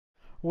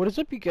What is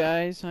up, you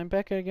guys? I'm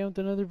back again with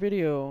another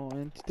video,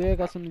 and today I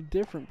got something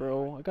different,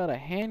 bro. I got a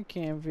hand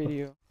cam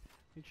video.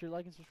 Make sure to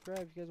like and subscribe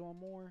if you guys want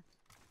more.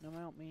 And I'm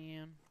out,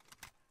 man.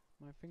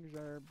 My fingers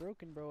are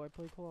broken, bro. I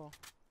play claw.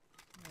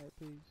 Alright,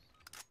 please.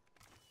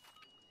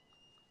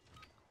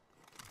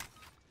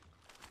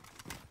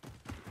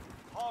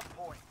 Hard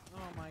point.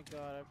 Oh my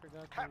god, I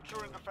forgot to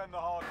Capture and defend the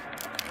hard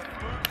point.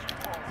 Move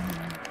squad.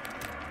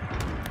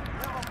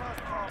 Never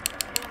first target.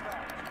 Move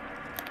out.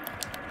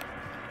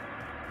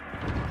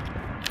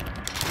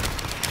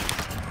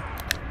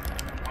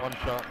 One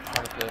shot,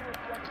 trying to fit.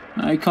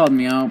 He called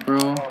me out, bro.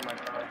 Oh my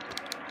god.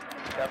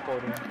 That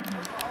boarding.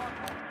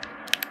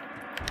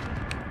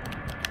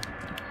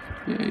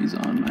 Yeah, he's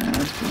on my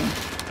ass, bro.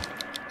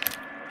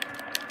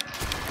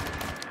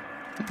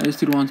 This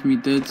dude wants me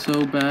dead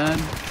so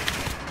bad.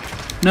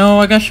 No,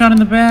 I got shot in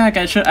the back.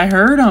 I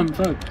heard him.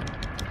 Fuck.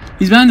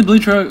 He's behind the blue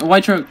truck,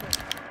 white truck.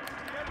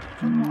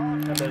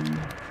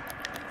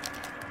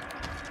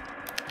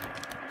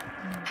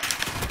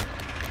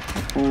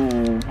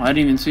 Oh, I didn't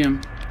even see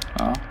him.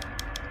 Oh.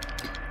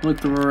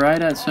 Looked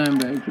right at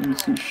Sandbag, didn't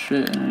see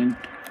shit. And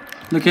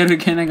look at it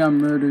again, I got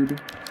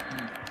murdered.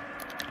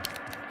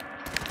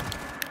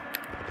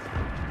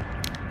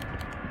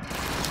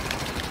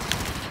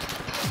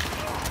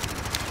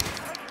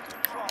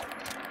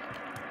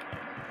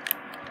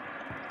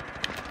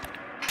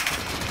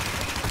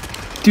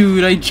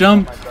 Dude, I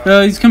jumped.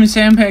 He's coming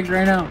sandbags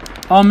right now.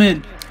 All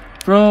mid.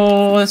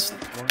 Bro,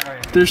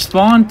 their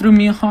spawn threw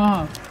me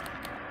off.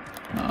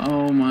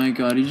 Oh my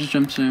god, he just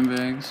jumped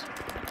sandbags.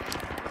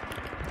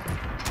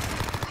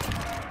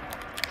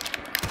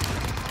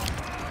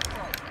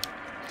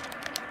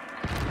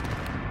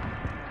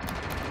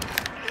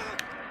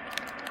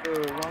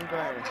 Wrong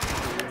guy.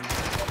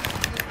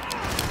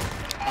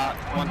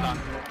 One done.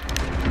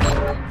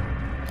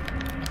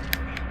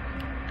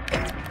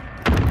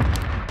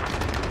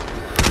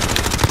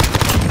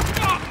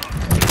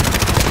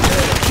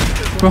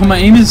 Bro, my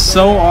aim is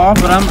so off,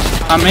 but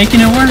I'm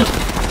making it work.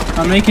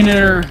 I'm making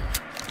it.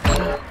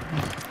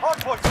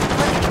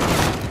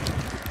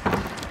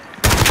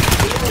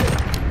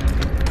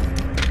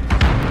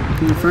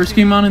 Dude, first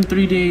game on in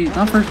 3 days.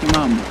 Not first game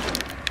on, but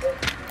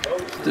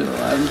still,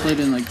 I haven't played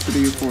in like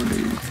 3 or 4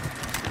 days.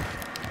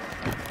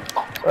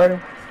 Sorry.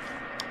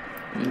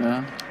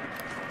 Yeah.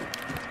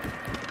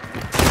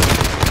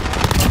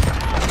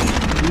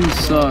 You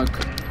suck.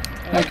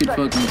 That kid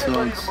fucking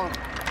sucks.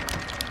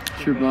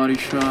 It's your body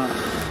shot.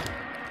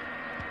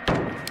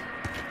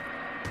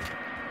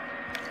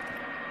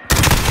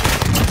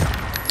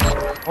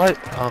 What?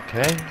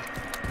 Okay.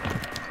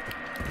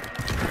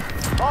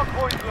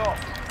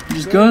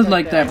 Just good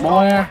like that,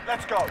 boy.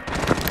 Let's go.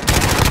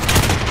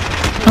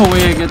 No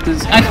way I get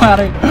this. I got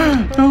it.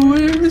 No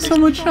way, I missed so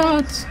much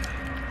shots.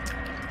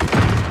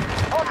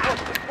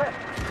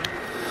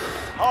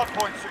 Hard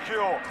point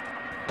secure.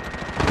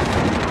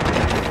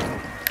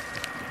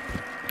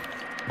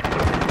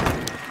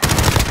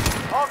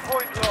 Hard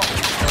point locked.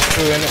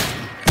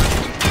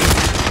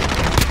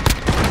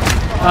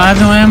 I have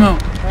no ammo.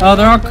 Oh,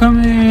 they're all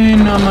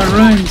coming on my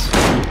ruins.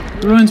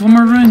 Ruins, one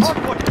more ruins.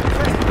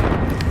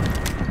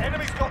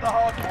 Enemy's got the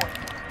hard point.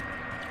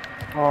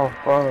 Oh,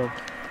 fuck.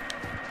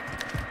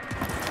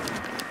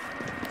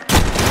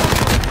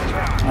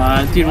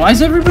 Dude, why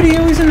is everybody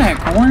always in that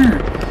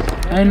corner?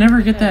 I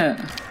never get that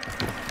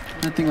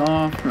thing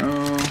off,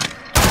 bro.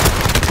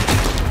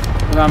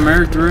 I got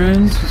Merrick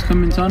ruins. Just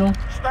coming tunnel.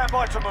 Stand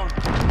by to move.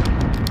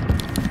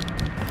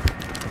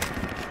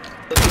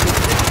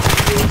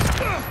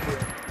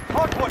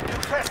 Hard point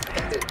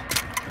contested.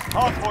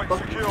 Hard point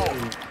secure.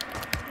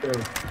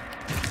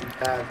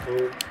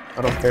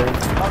 I don't care.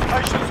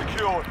 Location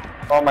secured.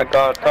 Oh my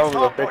god, that was a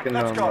Hard point, freaking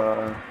let's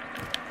go.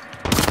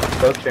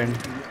 coaching.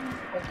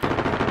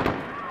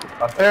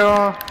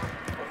 Apego.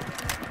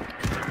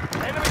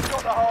 Enemy's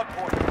got the hard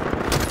point.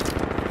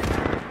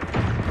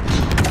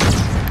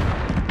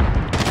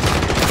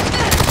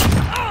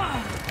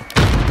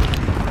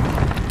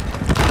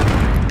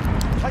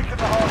 Taking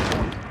the hard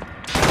point.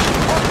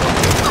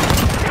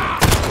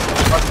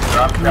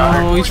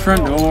 No, he's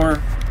front door.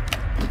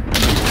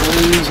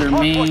 Blues or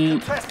Hard point me.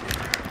 contested.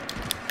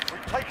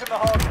 We've taken the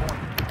hard point.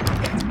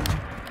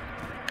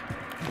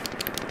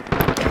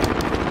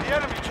 The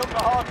enemy took the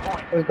hard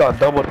point. We got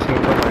double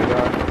teamed, oh my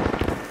god.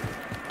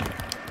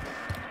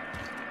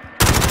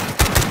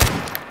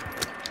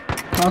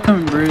 I'll come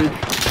in bridge.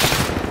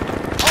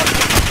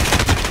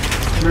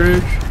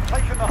 Bridge.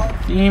 Taking the hard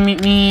Damn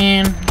it,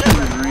 man. I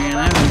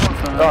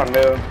haven't Oh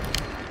no.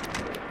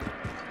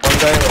 One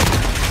guy.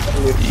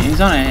 He's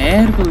on a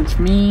head glitch,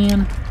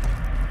 man.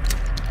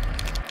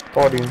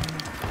 40.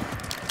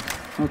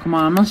 Oh, come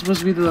on. I'm not supposed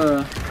to be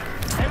the...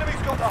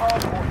 Enemy's got the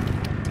hard point.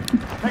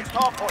 Next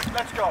hard point,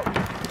 let's go.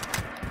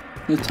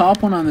 The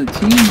top one on the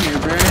team here,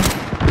 bro.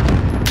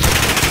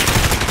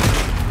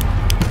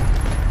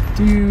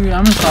 Dude,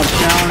 I'm gonna stop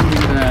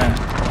challenging that.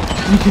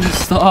 You can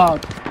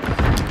stop.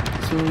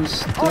 So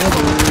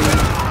stubborn.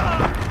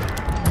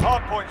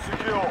 Hard point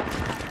secure.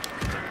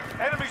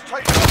 Enemies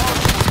taking the hard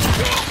point.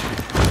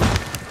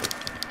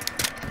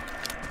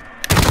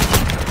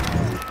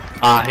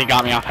 Ah, he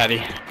got me off heavy.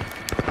 You've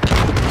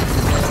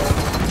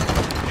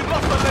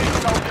lost the lead,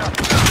 soldier.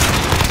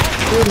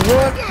 Dude,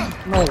 what?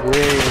 No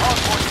way.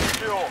 Hardpoint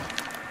secure.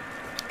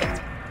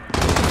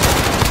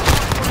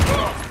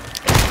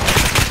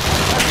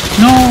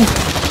 No!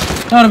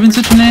 That would have been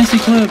such a nasty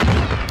clip.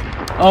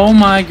 Oh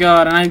my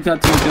god, and I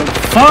got 2 kills.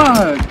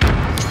 Fuck!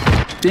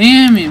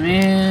 Damn it,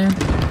 man.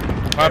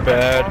 My We're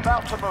bad.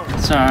 about to move.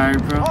 Sorry,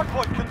 bro.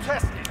 Hardpoint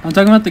contested. I'm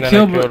talking about the Then I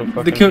kill, killed a but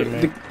fucking the kill,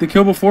 teammate. the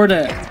kill before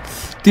that.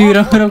 Dude,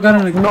 I would have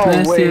gotten a No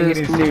nasty way, he ass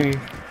didn't clip. see me.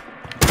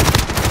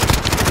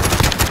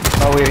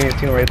 Oh, we didn't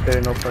see him right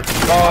there, no fucking.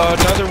 Oh,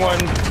 another one.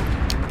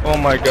 Oh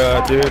my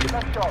god, dude. Let's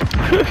go.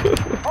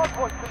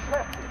 Hardpoint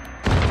contested.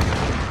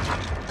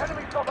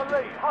 Enemy's got the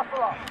lead.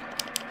 Hustle up.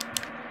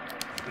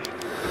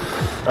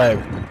 Alright,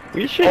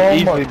 we should Oh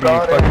easily be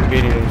fucking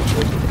beating this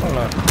shit. Hold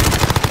on.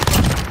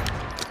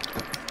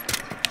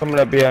 Coming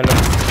up behind him.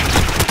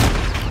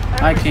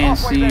 I can't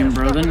see him,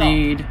 bro. The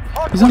need.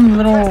 He's on the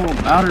little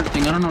outer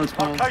thing. I don't know what it's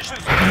called. Location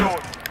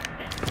secured.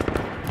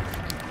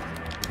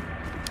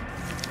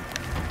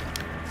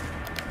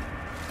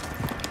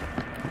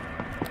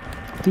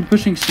 Dude,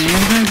 pushing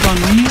sandbags on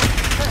me?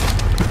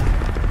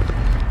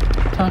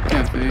 Top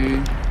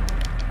cafe.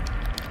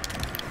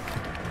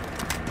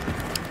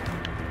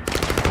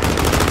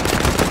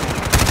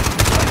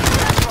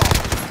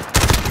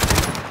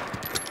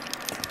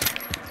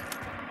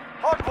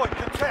 Hardpoint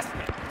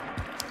contested.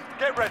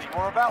 Get ready.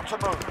 We're about to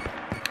move.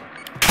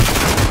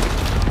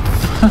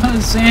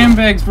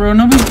 Sandbags, bro.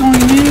 Nobody's going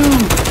new.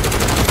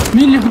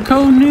 Emilio,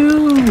 go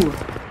new.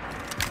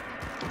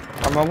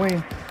 On my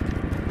way.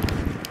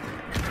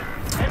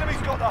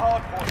 Enemy's got the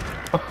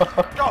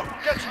hardpoint. Go.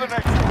 Get to the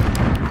next one.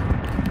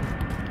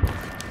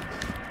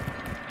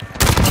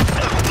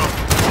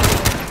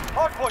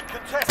 Hardpoint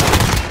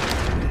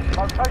contested.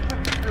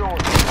 Location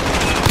secured.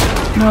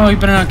 No, he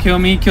better not kill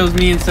me. He kills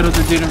me instead of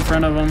the dude in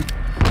front of him.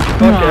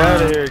 Come Fuck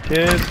out of on. here,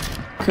 kid.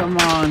 Come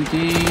on,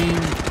 game.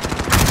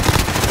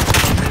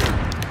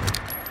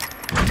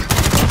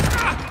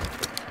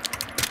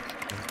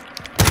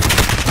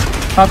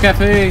 Top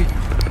cafe.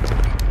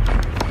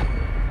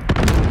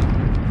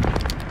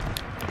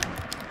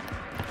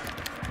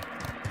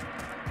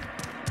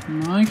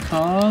 My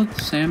call,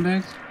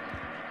 sandbags.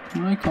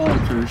 My calls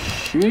are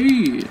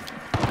shit.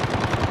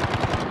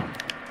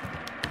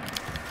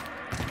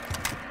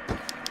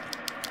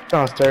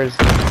 Downstairs.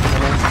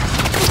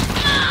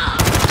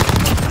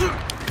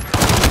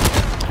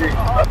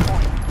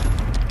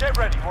 Hardpoint. Get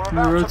ready. We're I'm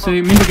about gonna to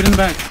rotate. move. Emilio, get in the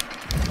back.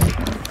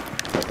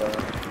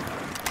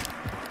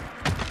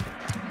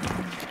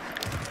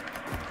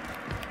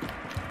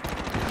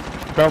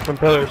 Down from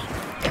pillars.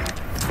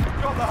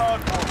 Got the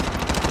hardpoint.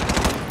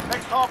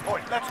 Next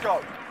hardpoint. Let's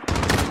go.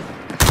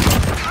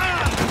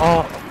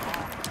 Oh,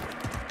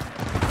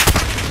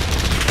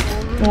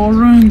 All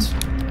ruins.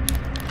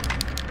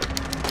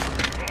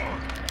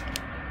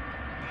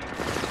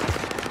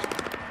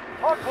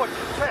 Hardpoint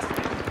contested.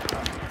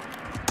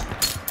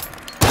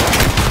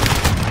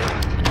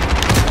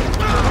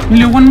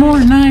 Emilio, one more.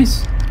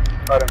 Nice.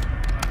 got him.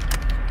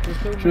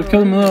 Should have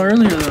killed him a little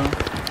earlier, though.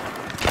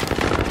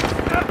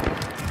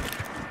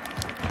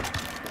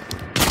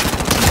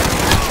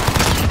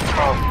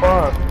 Oh,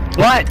 fuck.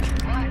 What?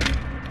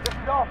 This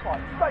is our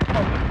fight. Stay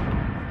focused.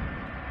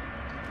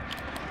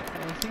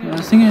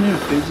 I think I did a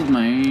phase with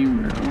my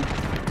aim, bro.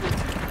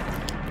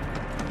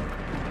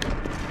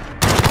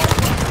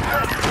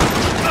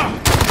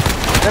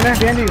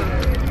 Behind you.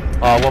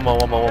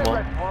 One more. Get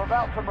ready. We're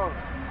about to move.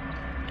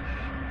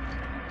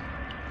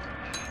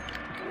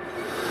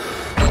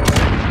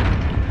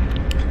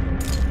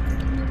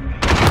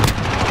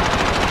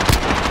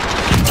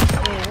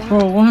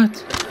 Bro, what?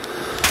 Next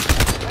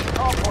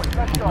hardpoint.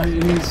 Let's go. My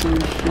aim's so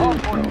shit,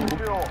 Hardpoint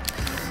bro.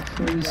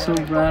 secure. It's so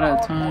bad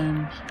at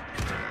times.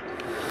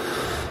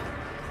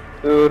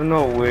 Dude,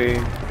 no way.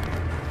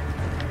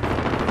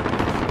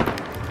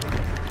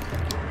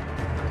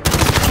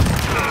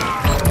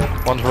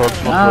 One's roads,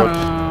 one's Got roads.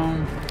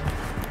 him.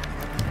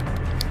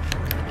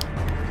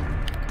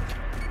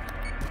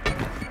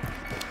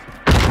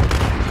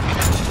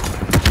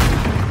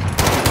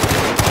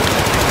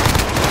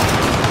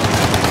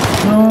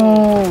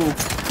 No.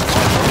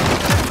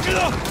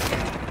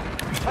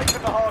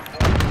 Taking the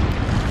hardpoint.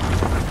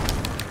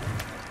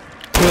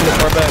 Two in the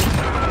far back.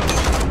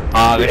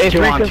 There's Hey, two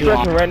free on, two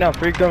construction on. right now.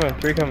 Free coming.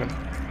 Free coming.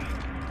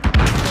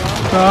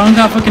 Bro, I don't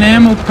got fucking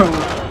ammo, bro.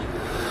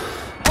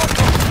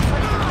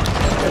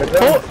 Put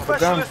down.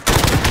 Specialist.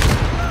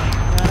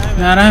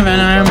 Nah, I don't have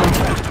any ammo.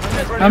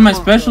 I have my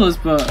specialist,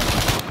 but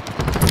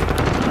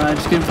I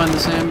just couldn't find the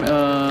same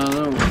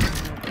little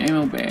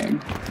ammo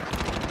bag.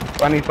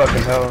 I need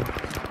fucking help.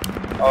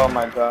 Oh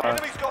my god.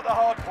 Enemy's got the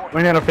hardpoint.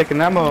 We need to pick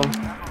an ammo.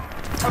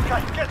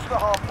 Okay, get to the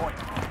hardpoint.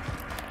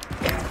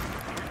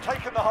 We've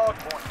taken the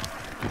hardpoint.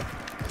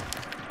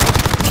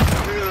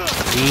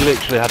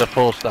 Literally had a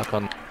full stack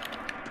on.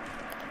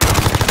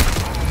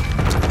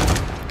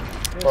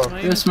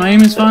 Yes, my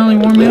aim is finally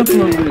warming up a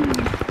little bit.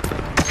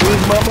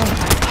 Where's mama?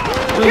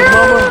 Where's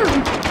mama?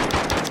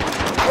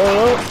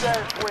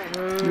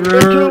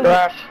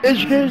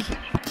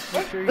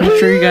 Make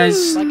sure you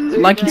guys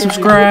like and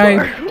subscribe.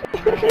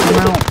 I'm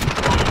out.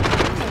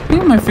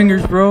 Look at my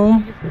fingers, bro.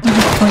 I'm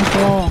just playing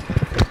ball.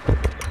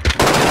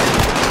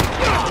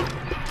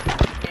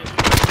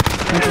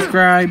 And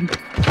subscribe.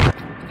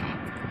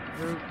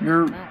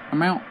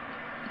 I'm out.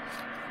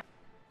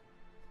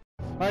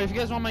 Alright, if you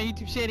guys want my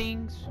YouTube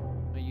settings,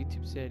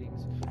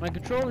 my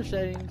controller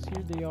settings,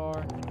 here they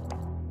are.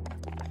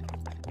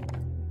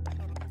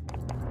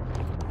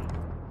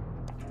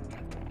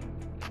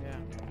 Yeah.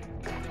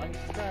 Like,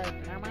 subscribe,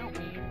 and I'm out,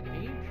 man.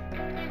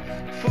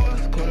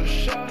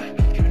 Peace.